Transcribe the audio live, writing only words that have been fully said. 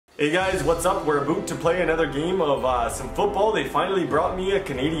Hey guys, what's up? We're about to play another game of some football. They finally brought me a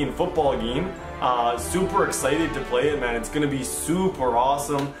Canadian football game. Super excited to play it, man. It's gonna be super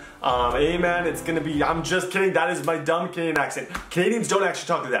awesome. Hey man, it's gonna be, I'm just kidding, that is my dumb Canadian accent. Canadians don't actually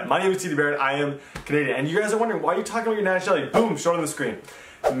talk like that. My name is TDBarrett, I am Canadian. And you guys are wondering, why are you talking about your nationality? Boom, show it on the screen.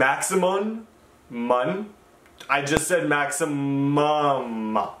 Maximum, I just said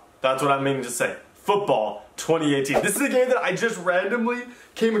maximum. That's what I'm meaning to say. Football 2018. This is a game that I just randomly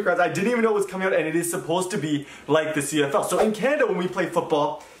came across. I didn't even know it was coming out, and it is supposed to be like the CFL. So in Canada, when we play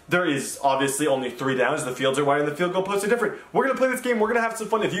football, there is obviously only 3 downs. The fields are wide and the field goal posts are different. We're going to play this game. We're going to have some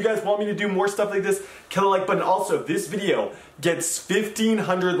fun. If you guys want me to do more stuff like this, kill a like button. Also, if this video gets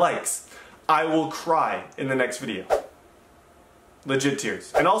 1,500 likes, I will cry in the next video. Legit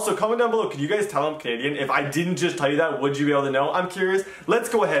tears. And also, comment down below, could you guys tell I'm Canadian? If I didn't just tell you that, would you be able to know? I'm curious. Let's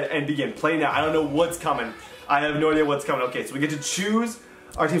go ahead and begin. Play now. I don't know what's coming. I have no idea what's coming. Okay, so we get to choose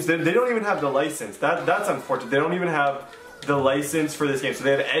our teams. They don't even have the license. That's unfortunate. They don't even have the license for this game. So they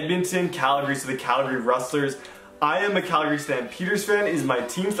have Edmonton, Calgary, so the Calgary Rustlers. I am a Calgary Stampeders fan is my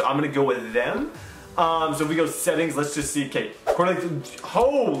team, so I'm going to go with them. So if we go settings, let's just see. Okay,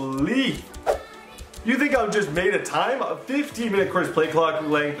 holy... You think I've just made a time? A 15-minute course, play clock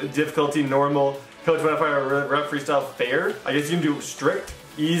length, difficulty, normal, coach modifier, ref freestyle, fair. I guess you can do strict,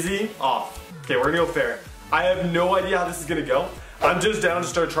 easy, off. Okay, we're gonna go fair. I have no idea how this is gonna go. I'm just down to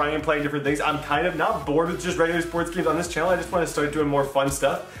start trying and playing different things. I'm kind of not bored with just regular sports games on this channel. I just want to start doing more fun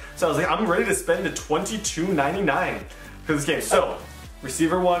stuff. So I was like, I'm ready to spend the $22.99 for this game. So,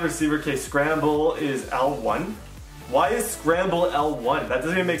 receiver 1, receiver K, scramble is L1. Why is scramble L1? That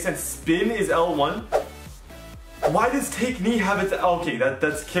doesn't even make sense. Spin is L1. Why does take knee have its... Okay,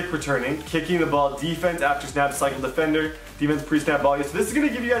 that's kick returning. Kicking the ball, defense after snap, cycle defender, defense pre-snap ball. So this is going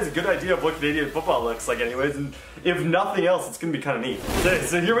to give you guys a good idea of what Canadian football looks like anyways. And if nothing else, it's going to be kind of neat. Okay,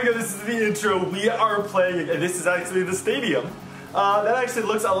 so here we go. This is the intro. We are playing, and this is actually the stadium. That actually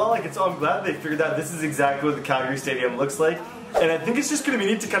looks a lot like it, so I'm glad they figured out this is exactly what the Calgary Stadium looks like. And I think it's just going to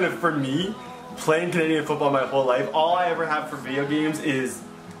be neat to kind of, for me, playing Canadian football my whole life, all I ever have for video games is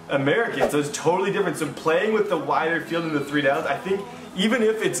American, so it's totally different. So playing with the wider field and the 3 downs, I think even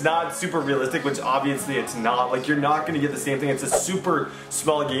if it's not super realistic, which obviously it's not, like you're not going to get the same thing. It's a super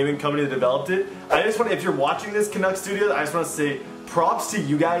small gaming company that developed it. I just want to, if you're watching this, Canucks Studios, I just want to say props to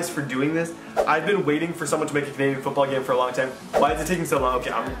you guys for doing this. I've been waiting for someone to make a Canadian football game for a long time. Why is it taking so long?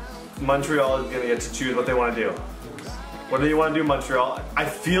 Okay, Montreal is going to get to choose what they want to do. What do you want to do, Montreal? I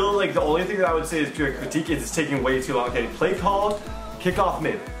feel like the only thing that I would say is pure critique is it's taking way too long. Okay, play call, kick off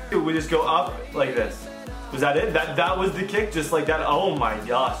mid. We just go up like this. Was that it? That was the kick, just like that. Oh my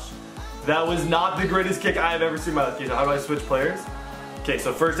gosh. That was not the greatest kick I have ever seen in my life. Okay, so how do I switch players? Okay,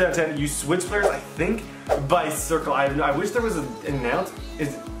 so first down 10, you switch players, I think, by circle. I wish there was an announce.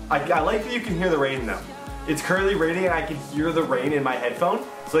 I like that you can hear the rain now. It's currently raining and I can hear the rain in my headphone.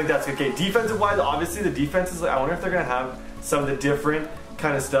 So I think that's okay. Defensive wise, obviously the defenses, I wonder if they're gonna have some of the different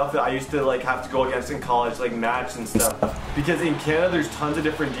kind of stuff that I used to like have to go against in college, like match and stuff. Because in Canada there's tons of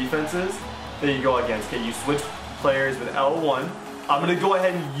different defenses that you go against. Okay, you switch players with L1. I'm gonna go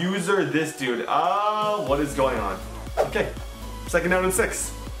ahead and user this dude. What is going on? Okay, 2nd down and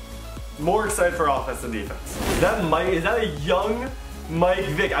 6. More excited for offense than defense. Is that a young Mike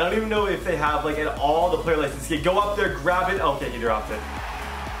Vick? I don't even know if they have like at all the player license. Okay, go up there, grab it. Okay, he dropped it.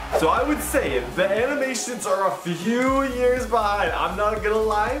 So I would say if the animations are a few years behind, I'm not gonna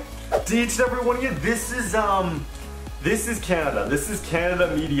lie. To each and every one of you, this is Canada. This is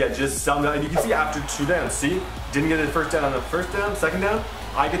Canada media. Just and you can see after 2 downs. See, didn't get it first down on the first down, 2nd down.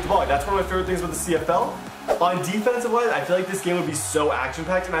 I get the ball. That's one of my favorite things about the CFL. On defensive wise, I feel like this game would be so action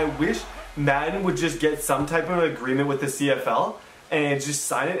packed, and I wish Madden would just get some type of agreement with the CFL and just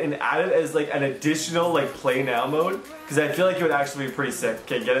sign it and add it as like an additional like play now mode, because I feel like it would actually be pretty sick.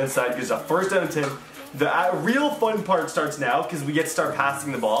 Okay, get inside, because a 1st down and 10. The real fun part starts now because we get to start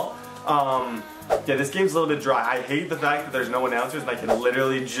passing the ball. Yeah, this game's a little bit dry. I hate the fact that there's no announcers and I can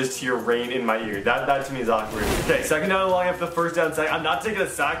literally just hear rain in my ear. That to me is awkward. Okay, 2nd down and long after the 1st down sack. I'm not taking a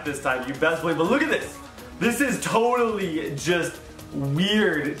sack this time, you best believe, but look at this. This is totally just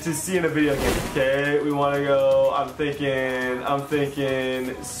weird to see in a video game. Okay, we want to go, I'm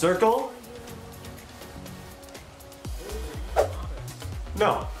thinking circle?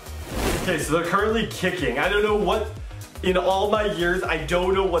 No. Okay, so they're currently kicking. I don't know what, in all my years, I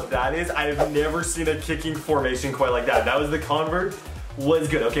don't know what that is. I've never seen a kicking formation quite like that. That was the convert, was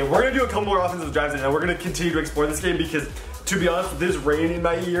good. Okay, we're gonna do a couple more offensive drives and then we're gonna continue to explore this game because, to be honest, with this rain in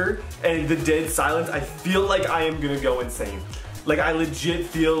my ear and the dead silence, I feel like I am gonna go insane. Like, I legit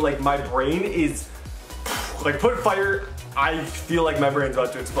feel like my brain is, like, put fire I feel like my brain's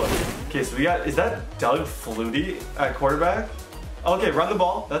about to explode. Okay, so we got, is that Doug Flutie at quarterback? Okay, run the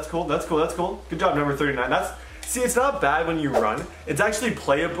ball. That's cool, that's cool, that's cool. Good job, number 39. See, it's not bad when you run. It's actually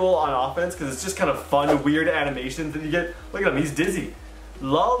playable on offense because it's just kind of fun, weird animations that you get. Look at him, he's dizzy.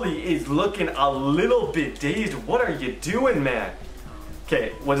 Lolly is looking a little bit dazed. What are you doing, man?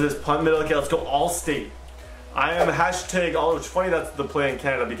 Okay, what is this? Punt middle. Okay, let's go all state. I am hashtag all, which funny that's the play in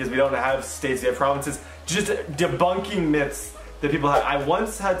Canada because we don't have states, we have provinces. Just debunking myths that people have. I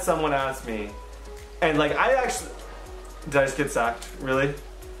once had someone ask me, and like I actually, did I just get sacked? Really?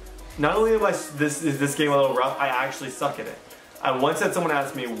 Not only am is this game a little rough, I actually suck at it. I once had someone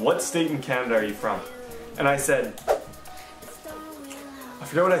ask me, what state in Canada are you from? And I said, I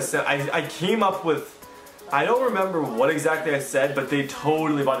forget what I said. I came up with, I don't remember what exactly I said, but they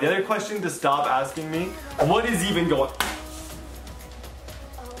totally bought it. The other question to stop asking me, what is even going on?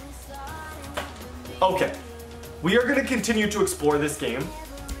 Okay, we are gonna continue to explore this game,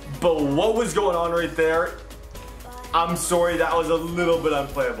 but what was going on right there, I'm sorry, that was a little bit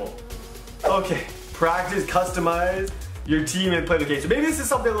unplayable. Okay, practice, customize your team and play the game. So maybe this is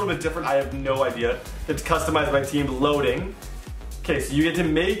something a little bit different. I have no idea. It's customize my team, loading. Okay, so you get to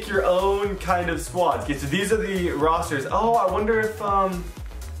make your own kind of squads. Okay, so these are the rosters. Oh, I wonder if,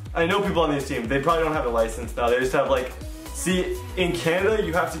 I know people on these teams. They probably don't have a license now. They just have like, see, in Canada,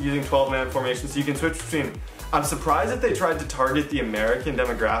 you have to be using 12-man formation, so you can switch between. I'm surprised that they tried to target the American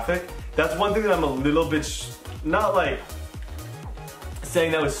demographic. That's one thing that I'm a little bit, not like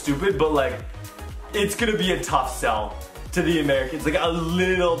saying that was stupid, but like, it's gonna be a tough sell to the Americans. Like a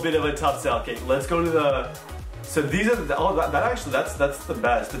little bit of a tough sell. Okay, let's go to the, so these are the, oh, that actually, that's the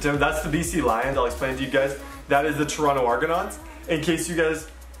best. That's the BC Lions. I'll explain to you guys. That is the Toronto Argonauts. In case you guys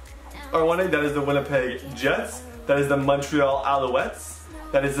are wondering, that is the Winnipeg Jets. That is the Montreal Alouettes.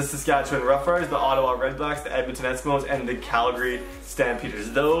 That is the Saskatchewan Roughriders, the Ottawa Redblacks, the Edmonton Eskimos, and the Calgary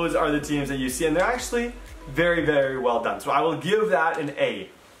Stampeders. Those are the teams that you see, and they're actually very, very well done. So I will give that an A.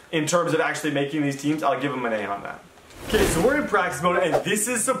 In terms of actually making these teams, I'll give them an A on that. Okay, so we're in practice mode, and this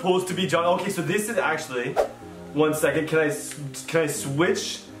is supposed to be John. Okay, so this is actually, one second, can I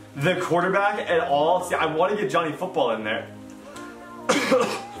switch the quarterback at all? See, I want to get Johnny Football in there.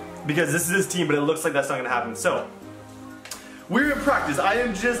 Because this is his team, but it looks like that's not going to happen. So, we're in practice. I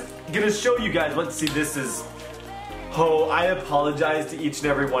am just going to show you guys. Let's see, this is... Oh, I apologize to each and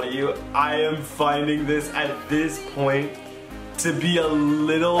every one of you. I am finding this at this point to be a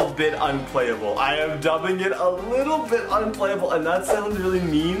little bit unplayable. I am dubbing it a little bit unplayable, and that sounds really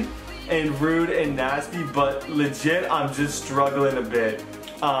mean and rude and nasty, but legit, I'm just struggling a bit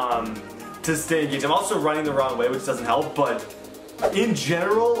to stay engaged. I'm also running the wrong way, which doesn't help, but in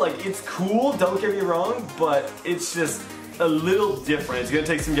general, like, it's cool, don't get me wrong, but it's just a little different. It's gonna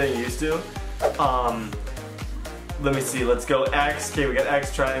take some getting used to. Let me see, let's go X. Okay, we got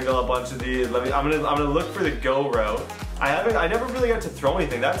X, triangle, a bunch of these. I'm gonna look for the go route. I never really got to throw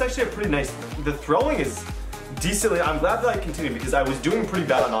anything. That's actually a pretty nice, the throwing is decently, I'm glad that I continued because I was doing pretty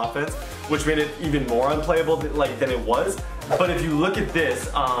bad on offense, which made it even more unplayable than it was. But if you look at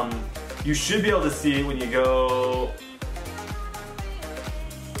this, you should be able to see when you go,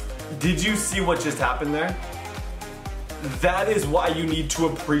 did you see what just happened there? That is why you need to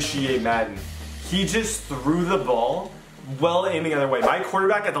appreciate Madden. He just threw the ball well aiming the other way. My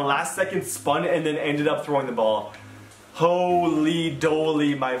quarterback at the last second spun and then ended up throwing the ball. Holy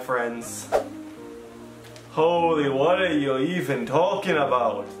doly, my friends. Holy, what are you even talking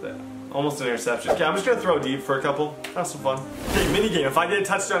about? Almost an interception. Okay, I'm just gonna throw deep for a couple. That's some fun. Okay, mini game. If I get a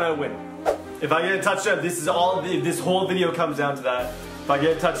touchdown, I win. If I get a touchdown, this whole video comes down to that. If I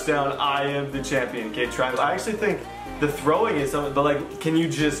get a touchdown, I am the champion. Okay, triangle. I actually think the throwing is something, but like,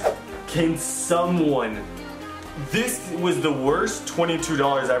 can someone, this was the worst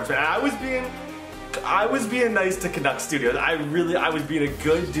 $22 I ever spent. And I was being nice to Canuck Studios. I was being a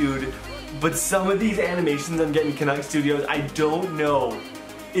good dude, but some of these animations I'm getting Canuck Studios, I don't know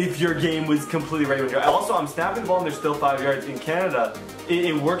if your game was completely ready when you're. Also, I'm snapping the ball and there's still 5 yards. In Canada,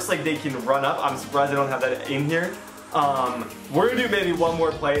 it works like they can run up. I'm surprised I don't have that in here. We're gonna do maybe one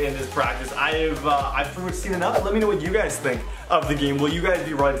more play in this practice. I've pretty much seen enough. Let me know what you guys think of the game. Will you guys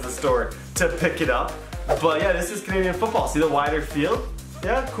be running to the store to pick it up? But yeah, this is Canadian football. See the wider field?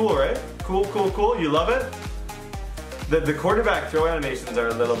 Yeah, cool, right? Cool, cool, cool. You love it? The quarterback throw animations are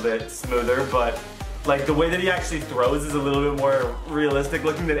a little bit smoother, but like the way that he actually throws is a little bit more realistic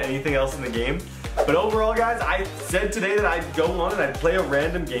looking than anything else in the game. But overall, guys, I said today that I'd go on and I'd play a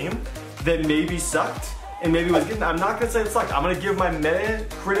random game that maybe sucked and maybe was good. I'm not gonna say it sucked. I'm gonna give my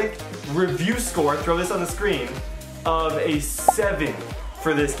Metacritic review score, throw this on the screen, of a 7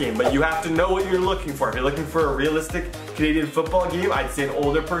 for this game, but you have to know what you're looking for. If you're looking for a realistic Canadian football game, I'd say an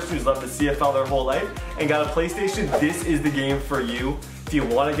older person who's loved the CFL their whole life and got a PlayStation, this is the game for you. If you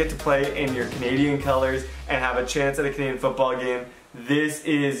want to get to play in your Canadian colors and have a chance at a Canadian football game, this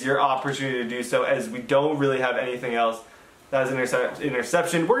is your opportunity to do so, as we don't really have anything else. That was an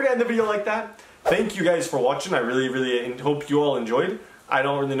interception. We're going to end the video like that. Thank you guys for watching. I really hope you all enjoyed. I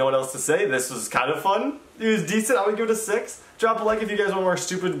don't really know what else to say. This was kind of fun. It was decent. I would give it a 6. Drop a like if you guys want more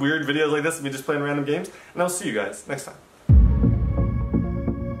stupid, weird videos like this of me just playing random games. And I'll see you guys next time.